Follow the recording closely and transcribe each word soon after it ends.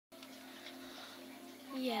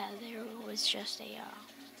Yeah, there was just a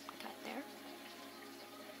cut there.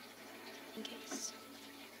 In case.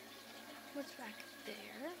 What's back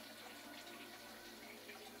there?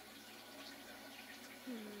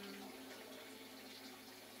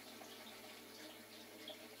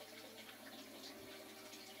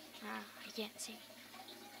 I can't see.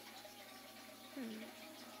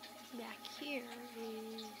 Back here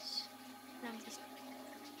is...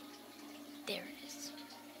 There it is.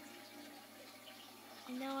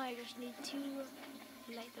 Now I just need to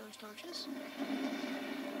light those torches.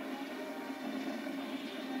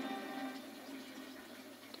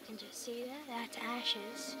 And just see that? That's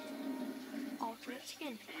ashes. Alternate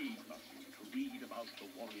skin. To read about the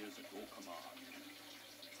warriors at your command.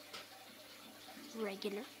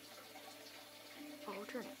 Regular.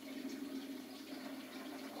 Alternate.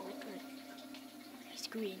 Alternate. He's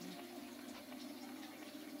green.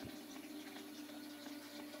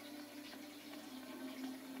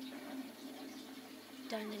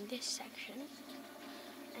 Done in this section,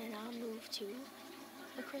 and I'll move to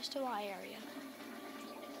the crystal eye area.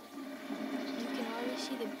 You can already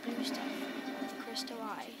see the blue stuff of the crystal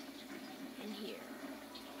eye in here.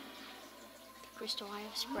 The crystal eye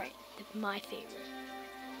of Sprite, my favorite,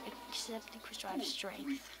 except the crystal eye of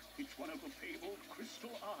Strength. It's one of the fabled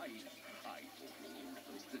crystal eyes. I forehold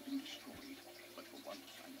those that have been destroyed, but for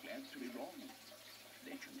once I'm glad to be wrong.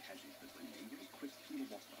 Legend has it that when they were equipped from the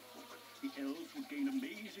Whatnot book, the elves would gain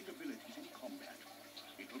amazing abilities in combat.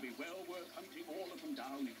 It will be well worth hunting all of them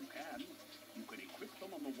down if you can. You can equip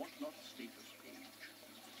them on the Whatnot status page.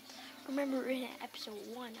 Remember in episode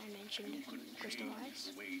 1 I mentioned crystal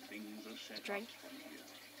eyes, strength,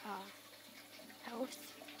 health,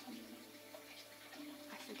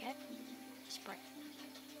 I forget, Sprite.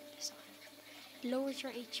 Lowers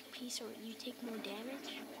your HP so you take more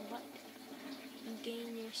damage, but you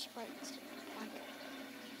gain your sprites back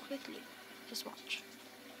quickly. Just watch.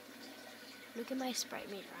 Look at my sprite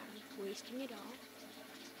meter. I'm wasting it all.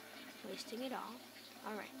 Wasting it all.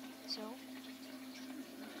 Alright, so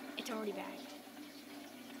it's already back.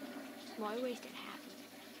 Well, I wasted half of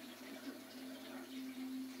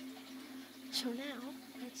it. So now,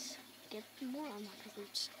 let's get more on my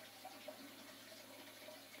roots.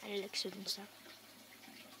 And elixirs and stuff.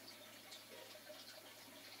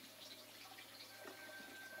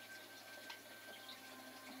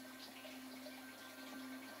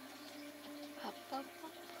 Up, up,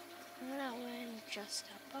 up. And I went just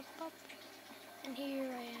up. And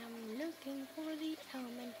here I am looking for the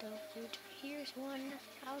elemental fruit. Here's one.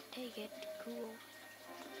 I'll take it. Cool.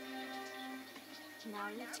 Now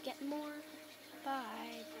let's get more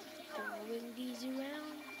by throwing these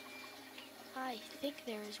around. I think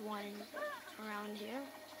there's one around here.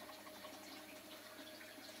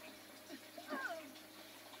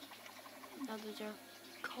 Now those are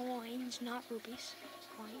coins, not rupees.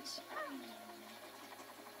 Coins.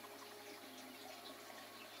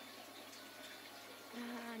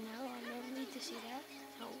 No, I don't need to see that.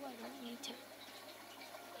 No, I don't need to.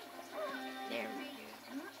 There we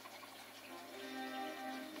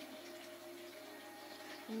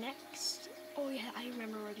go. Next, oh yeah, I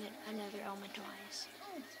remember another elemental eyes.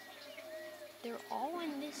 They're all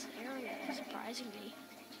in this area, surprisingly.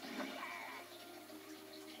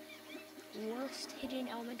 Worst hidden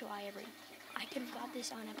elemental eye ever. I could have got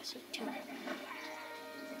this on episode 2.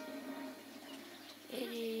 It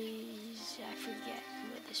is, I forget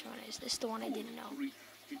what this one is. This is the one I didn't know.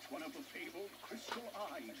 It's one of the fabled crystal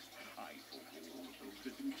eyes. I forehold those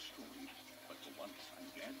that have been destroyed, but for once I'm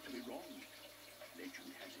glad to be wrong.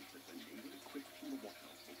 Legend has it that when they were equipped from the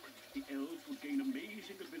Whatnot book, the elves would gain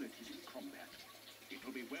amazing abilities in combat. It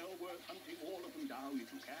will be well worth hunting all of them down if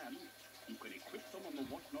you can. You can equip them on the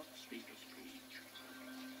Whatnot status page.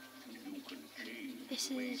 You can change. This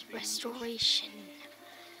is restoration.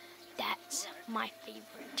 That's my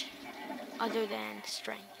favorite, other than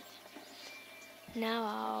strength. Now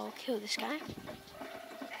I'll kill this guy.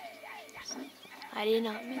 I did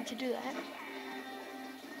not mean to do that.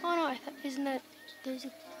 Oh no, I thought, isn't that, there's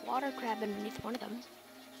a water crab underneath one of them.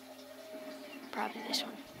 Probably this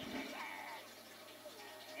one.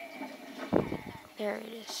 There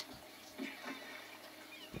it is.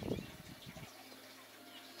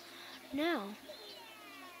 Now,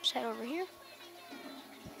 let's head over here.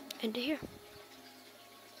 Into here.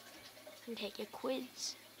 And take a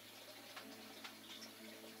quiz.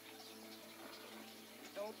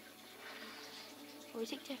 We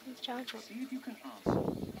take that from the challenge room. See if you can answer.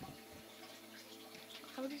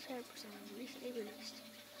 How does 100% recently released?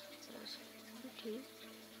 So there's 1, 2,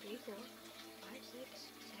 3, 4, 5, 6,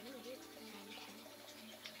 7, 8,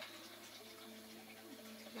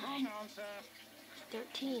 9, 10. Wrong answer.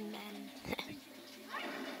 13 then.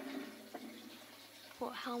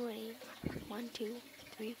 Well, how many? 1, 2,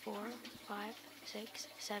 3, 4, 5, 6,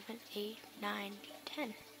 7, 8, 9,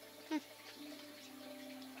 10.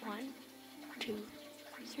 1, 2,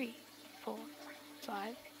 3, 4,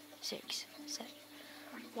 5, 6, 7.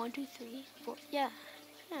 1, 2, 3, 4. Yeah.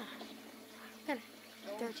 Got it.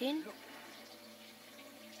 13.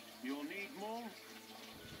 You'll need more.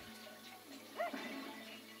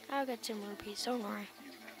 I'll get some rupees, don't worry.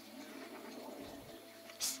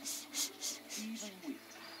 Even with.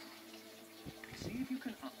 See if you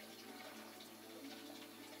can up.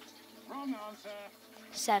 Wrong answer.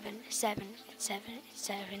 7, 7, it's 7, it's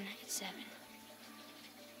 7, it's 7.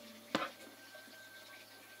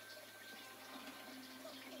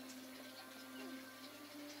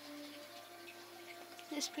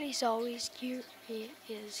 This place always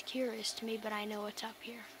is curious to me, but I know what's up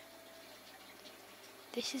here.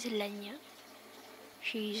 This is Lenya.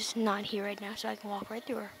 She's not here right now, so I can walk right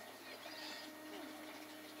through her.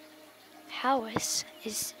 House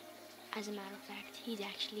is, as a matter of fact, he's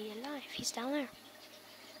actually alive. He's down there.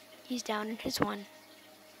 He's down in his one.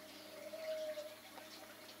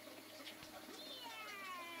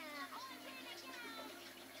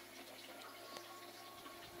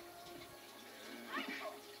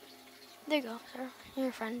 There you go, sir. You're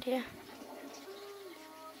a friend here.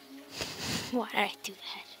 Why did I do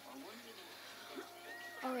that?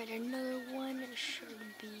 Alright, another one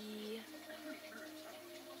should be...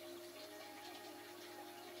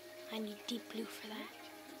 I need deep blue for that.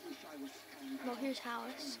 Well, here's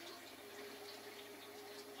House.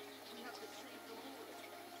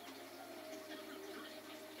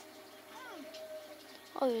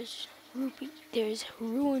 Oh, there's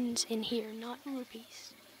ruins in here, not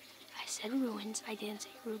rupees. I said ruins, I didn't say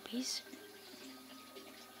rupees.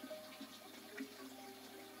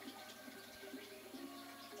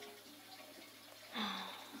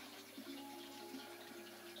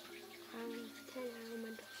 I'm 10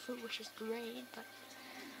 elemental fruit, which is great, but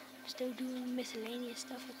I'm still doing miscellaneous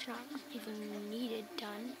stuff that's not even needed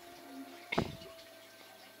done.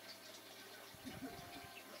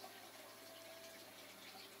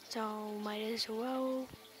 So might as well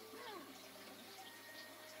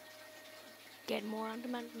get more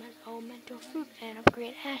elemental fruit and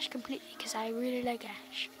upgrade Ash completely, because I really like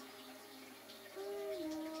Ash.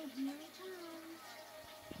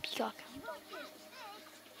 Peacock.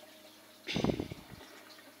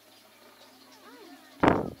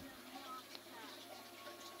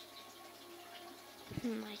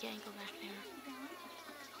 I can't go back there.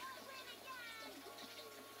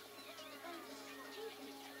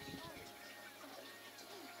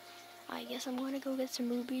 I guess I'm gonna go get some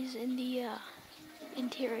rubies in the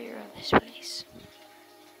interior of this place.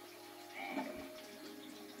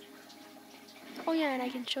 Oh yeah, and I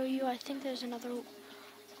can show you, I think there's another...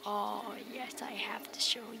 Oh yes, I have to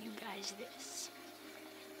show you guys this.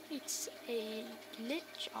 It's a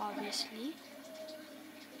glitch, obviously.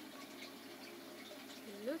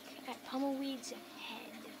 Look at Pummleweed's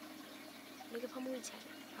head. Look at Pummleweed's head,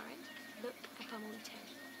 alright? Look at Pummleweed's head.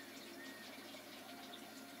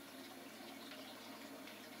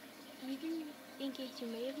 Even in case you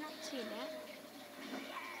may have not seen that,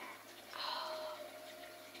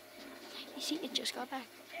 you see, it just got back.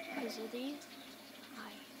 Because of these,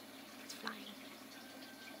 it's flying.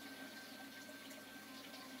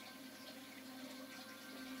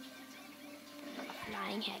 A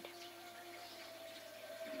flying head.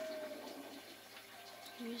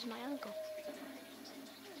 Here's my uncle.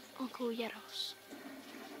 Uncle Yeros.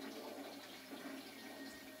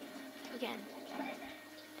 Again.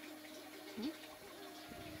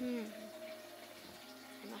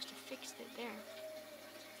 I must have fixed it there.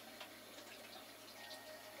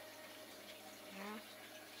 Yeah.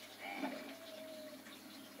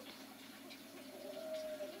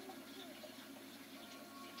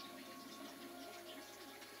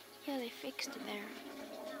 Yeah, they fixed it there.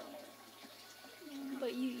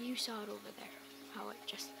 But you saw it over there. How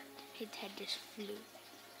his head just flew.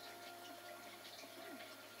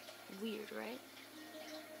 Weird, right?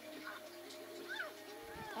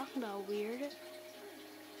 Talking about weird.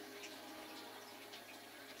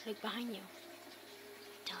 Look behind you.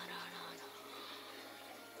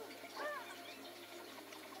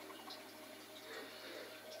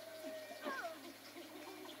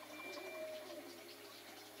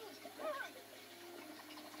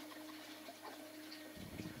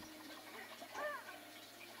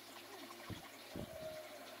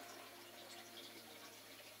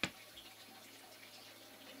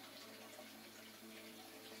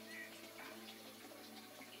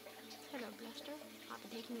 Hello, Blaster. I'll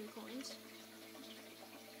be taking your coins.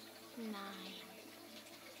 9.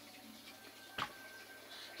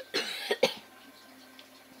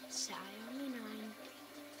 Sigh, only 9.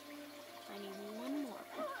 I need one more.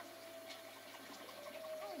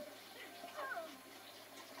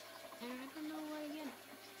 And I don't know where again.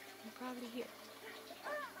 I'm probably here.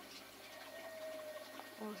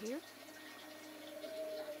 Or here.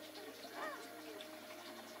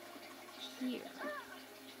 Here.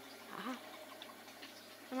 Aha.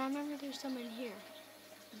 And I remember there's some in here.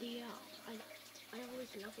 I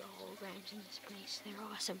always love the holograms in this place. They're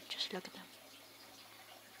awesome. Just look at them.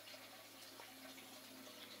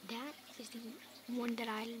 That is the one that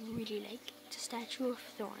I really like. It's a statue of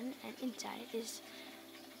Thorn, and inside it is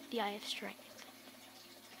the Eye of Strength.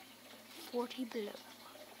 40 below.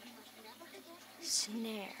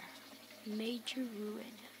 Snare. Major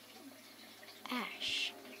Ruin.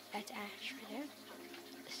 Ash. That's Ash right there.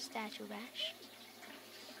 The statue of Ash.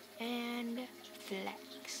 And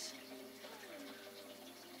Flex.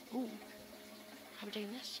 Ooh. How about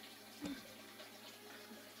taking this?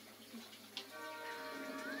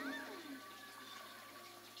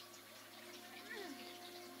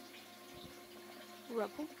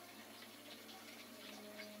 Rubble.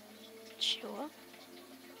 Sure.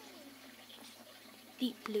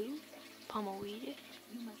 Deep Blue. Pommel-weed.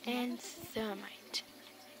 And Thermite.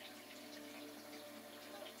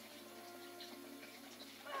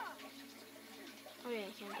 Oh yeah,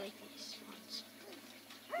 I can't break these ones.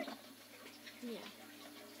 Yeah.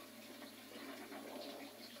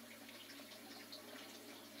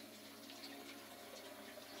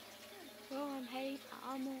 Well,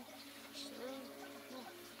 I'm off.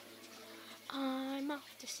 I'm off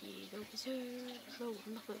to see the wizard,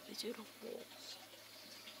 rolling the Wizard of Walls.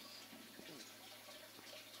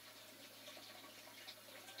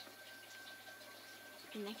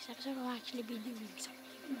 In the next episode, I'll actually be doing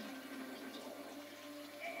something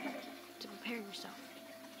to prepare yourself.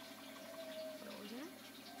 What was that?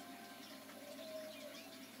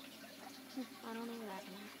 I don't know what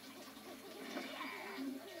happened there.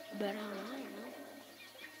 But I know.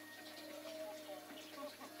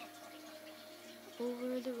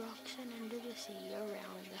 Over the rocks and under the sea,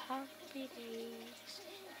 around the happy days.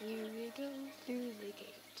 Here we go through the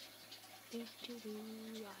gate. I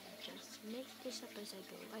just make this up as I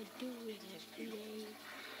go. I do it every day.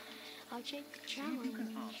 I'll take the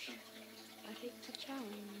challenge. I'll take the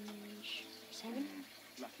challenge. 7?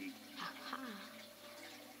 Lucky. Haha.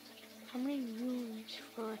 How many rooms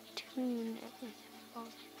for a tune? Oh,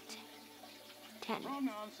 10. Wrong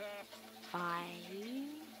answer. 5.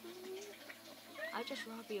 I'll just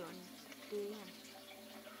rob you and do it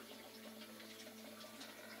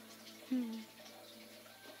again.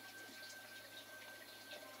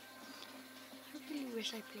 I really wish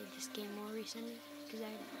I played this game more recently, because I'm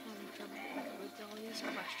having trouble with all these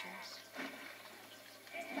questions.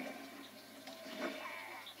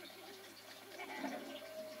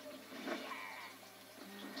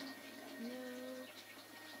 No.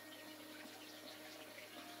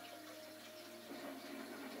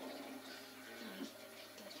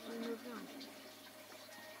 Guess we're moving on.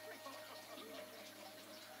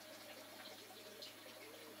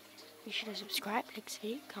 Be sure to subscribe, like this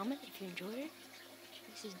video, comment if you enjoyed it.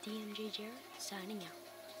 This is DMJ Jarrett signing out.